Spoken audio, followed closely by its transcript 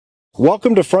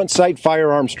Welcome to Sight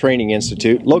Firearms Training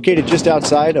Institute, located just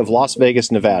outside of Las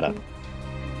Vegas, Nevada.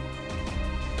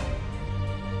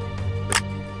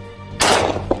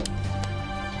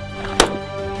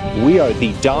 We are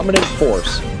the dominant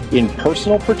force in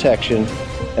personal protection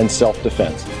and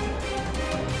self-defense.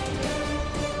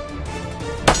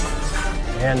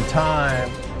 And time.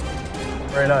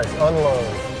 Very nice.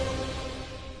 Unload.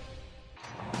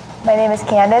 My name is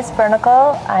Candace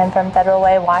Bernicle. I'm from Federal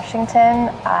Way,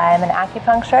 Washington. I'm an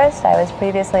acupuncturist. I was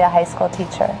previously a high school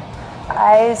teacher.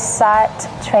 I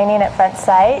sought training at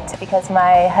Sight because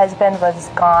my husband was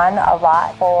gone a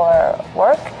lot for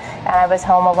work and I was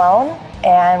home alone,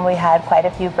 and we had quite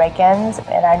a few break-ins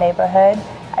in our neighborhood.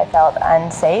 I felt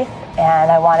unsafe and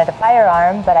I wanted a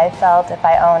firearm, but I felt if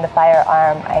I owned a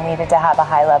firearm, I needed to have a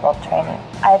high level of training.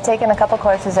 I've taken a couple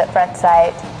courses at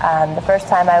Sight. The first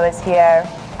time I was here,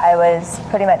 I was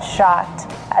pretty much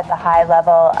shocked at the high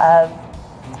level of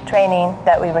training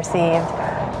that we received.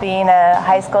 Being a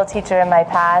high school teacher in my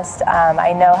past,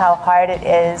 I know how hard it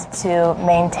is to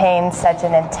maintain such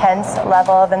an intense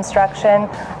level of instruction,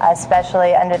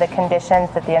 especially under the conditions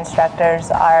that the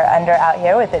instructors are under out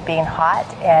here, with it being hot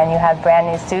and you have brand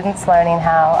new students learning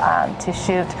how to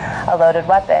shoot a loaded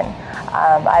weapon.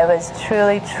 I was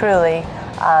truly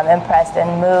impressed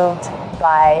and moved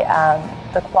by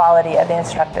the quality of the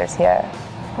instructors here.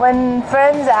 When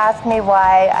friends ask me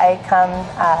why I come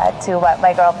to what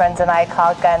my girlfriends and I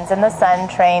call Guns in the Sun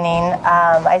training,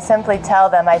 I simply tell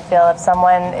them I feel if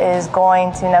someone is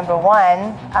going to, number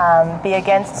one, be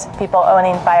against people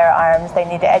owning firearms, they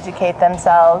need to educate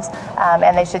themselves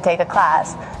and they should take a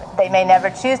class. They may never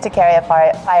choose to carry a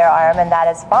firearm, and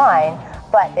that is fine,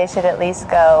 but they should at least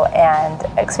go and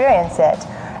experience it.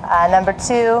 Number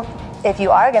two, if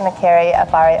you are going to carry a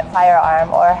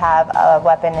firearm or have a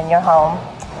weapon in your home,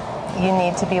 you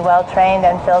need to be well trained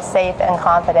and feel safe and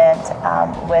confident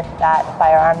with that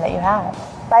firearm that you have.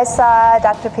 If I saw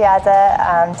Dr.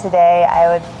 Piazza today,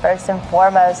 I would first and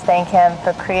foremost thank him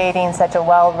for creating such a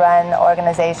well-run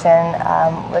organization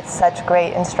with such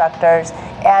great instructors,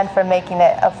 and for making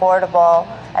it affordable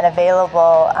and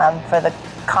available for the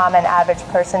common average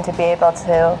person to be able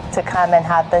to come and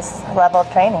have this level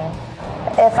of training.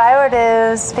 If I were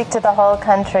to speak to the whole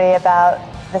country about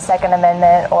the Second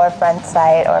Amendment or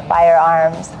Sight or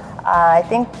firearms, I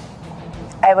think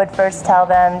I would first tell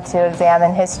them to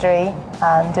examine history,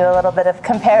 do a little bit of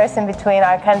comparison between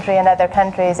our country and other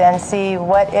countries, and see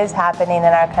what is happening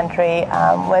in our country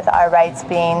with our rights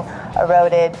being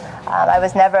eroded. I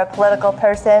was never a political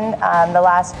person. The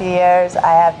last few years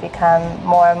I have become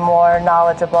more and more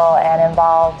knowledgeable and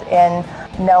involved in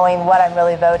knowing what I'm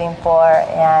really voting for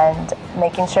and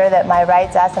making sure that my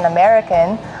rights as an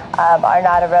American are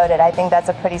not eroded. I think that's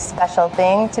a pretty special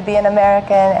thing to be an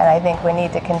American, and I think we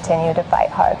need to continue to fight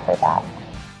hard for that.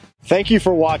 Thank you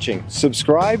for watching.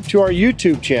 Subscribe to our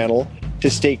YouTube channel to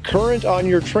stay current on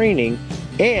your training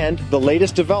and the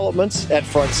latest developments at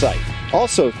Sight.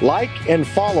 Also, like and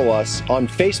follow us on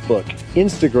Facebook,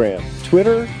 Instagram,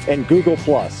 Twitter, and Google+.